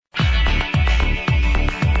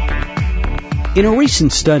In a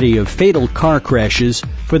recent study of fatal car crashes,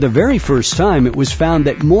 for the very first time it was found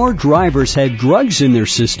that more drivers had drugs in their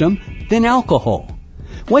system than alcohol.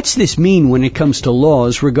 What's this mean when it comes to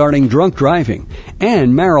laws regarding drunk driving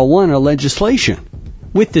and marijuana legislation?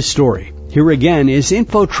 With this story, here again is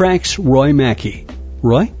InfoTrack's Roy Mackey.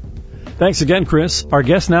 Roy? Thanks again, Chris. Our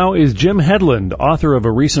guest now is Jim Headland, author of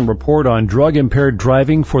a recent report on drug-impaired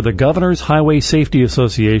driving for the Governor's Highway Safety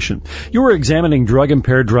Association. You were examining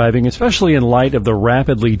drug-impaired driving, especially in light of the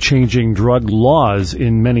rapidly changing drug laws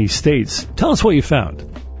in many states. Tell us what you found.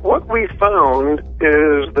 What we found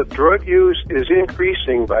is that drug use is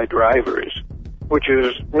increasing by drivers, which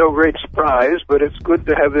is no great surprise, but it's good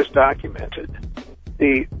to have this documented.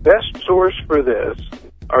 The best source for this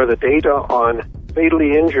are the data on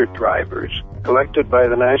fatally injured drivers collected by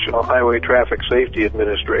the National Highway Traffic Safety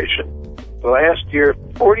Administration. Last year,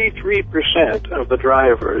 43% of the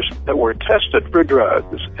drivers that were tested for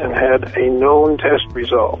drugs and had a known test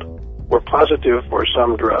result were positive for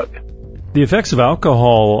some drug. The effects of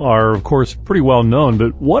alcohol are, of course, pretty well known,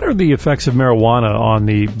 but what are the effects of marijuana on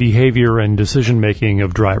the behavior and decision-making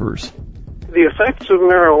of drivers? The effects of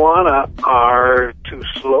marijuana are to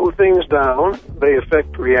slow things down. They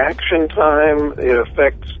affect reaction time. It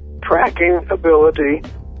affects tracking ability.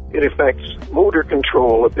 It affects motor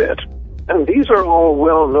control a bit. And these are all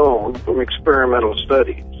well known from experimental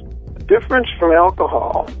studies. The difference from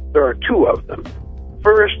alcohol, there are two of them.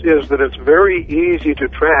 First is that it's very easy to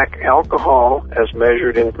track alcohol as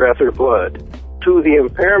measured in breath or blood to the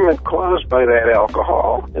impairment caused by that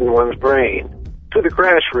alcohol in one's brain, to the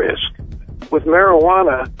crash risk. With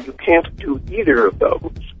marijuana, you can't do either of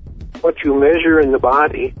those. What you measure in the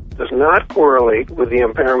body does not correlate with the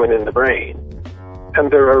impairment in the brain.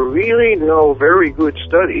 And there are really no very good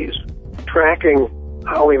studies tracking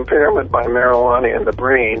how impairment by marijuana in the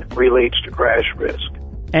brain relates to crash risk.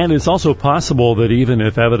 And it's also possible that even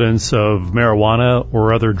if evidence of marijuana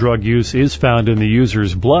or other drug use is found in the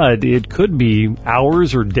user's blood, it could be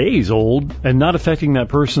hours or days old and not affecting that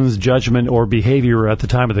person's judgment or behavior at the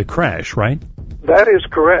time of the crash, right? That is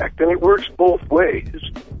correct, and it works both ways.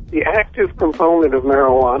 The active component of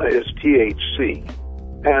marijuana is THC,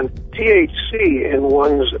 and THC in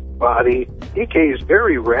one's body decays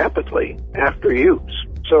very rapidly after use.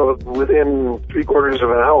 So within 3/4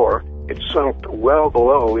 of an hour, it's sunk well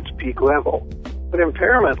below its peak level. But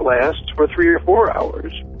impairment lasts for 3 or 4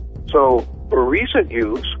 hours. So for recent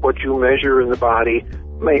use, what you measure in the body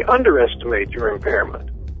may underestimate your impairment.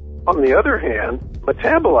 On the other hand,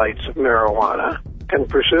 metabolites of marijuana can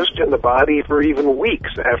persist in the body for even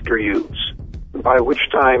weeks after use, by which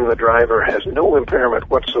time the driver has no impairment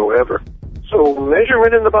whatsoever. So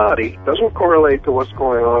measurement in the body doesn't correlate to what's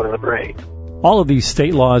going on in the brain. All of these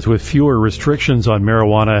state laws with fewer restrictions on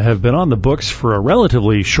marijuana have been on the books for a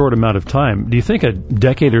relatively short amount of time. Do you think a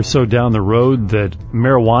decade or so down the road that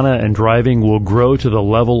marijuana and driving will grow to the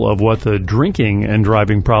level of what the drinking and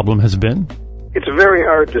driving problem has been? It's very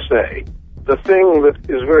hard to say. The thing that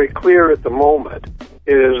is very clear at the moment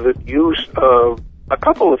is that use of a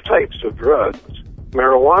couple of types of drugs,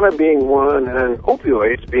 marijuana being one and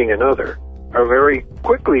opioids being another, are very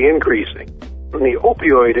quickly increasing. And the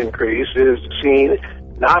opioid increase is seen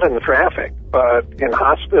not in the traffic, but in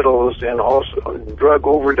hospitals and also in drug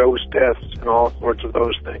overdose deaths and all sorts of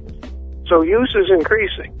those things. So use is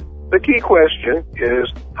increasing. The key question is,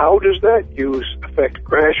 how does that use affect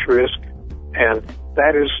crash risk? And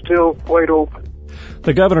that is still quite open.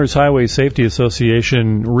 The Governor's Highway Safety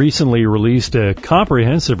Association recently released a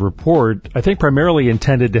comprehensive report, I think primarily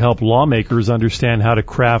intended to help lawmakers understand how to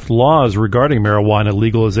craft laws regarding marijuana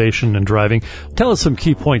legalization and driving. Tell us some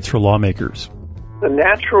key points for lawmakers. The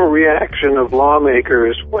natural reaction of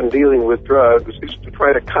lawmakers when dealing with drugs is to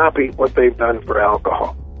try to copy what they've done for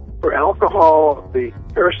alcohol. For alcohol, the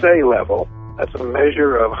per se level, that's a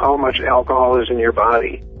measure of how much alcohol is in your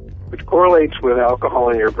body, which correlates with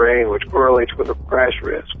alcohol in your brain, which correlates with a crash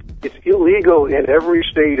risk. It's illegal in every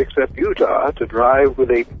state except Utah to drive with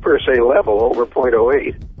a per se level over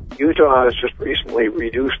 0.08. Utah has just recently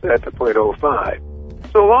reduced that to 0.05.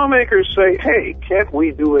 So lawmakers say, hey, can't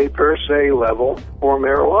we do a per se level for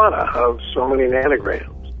marijuana of so many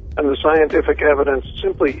nanograms? And the scientific evidence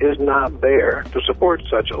simply is not there to support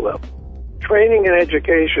such a level. Training and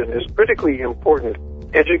education is critically important.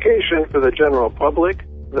 Education for the general public,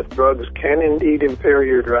 that drugs can indeed impair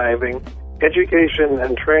your driving, education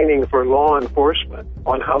and training for law enforcement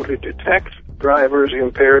on how to detect drivers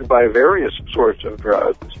impaired by various sorts of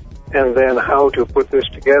drugs, and then how to put this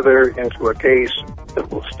together into a case that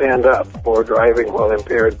will stand up for driving while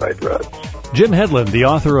impaired by drugs. Jim Headland, the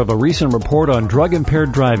author of a recent report on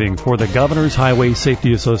drug-impaired driving for the Governor's Highway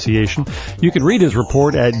Safety Association. You can read his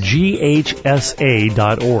report at ghsa.org.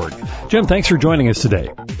 Jim, thanks for joining us today.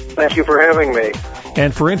 Thank you for having me.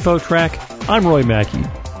 And for InfoTrack, I'm Roy Mackey.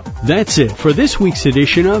 That's it for this week's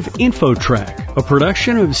edition of InfoTrack, a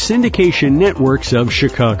production of Syndication Networks of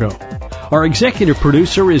Chicago. Our executive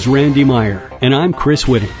producer is Randy Meyer, and I'm Chris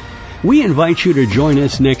Whitting. We invite you to join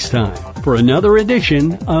us next time for another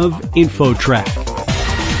edition of InfoTrack.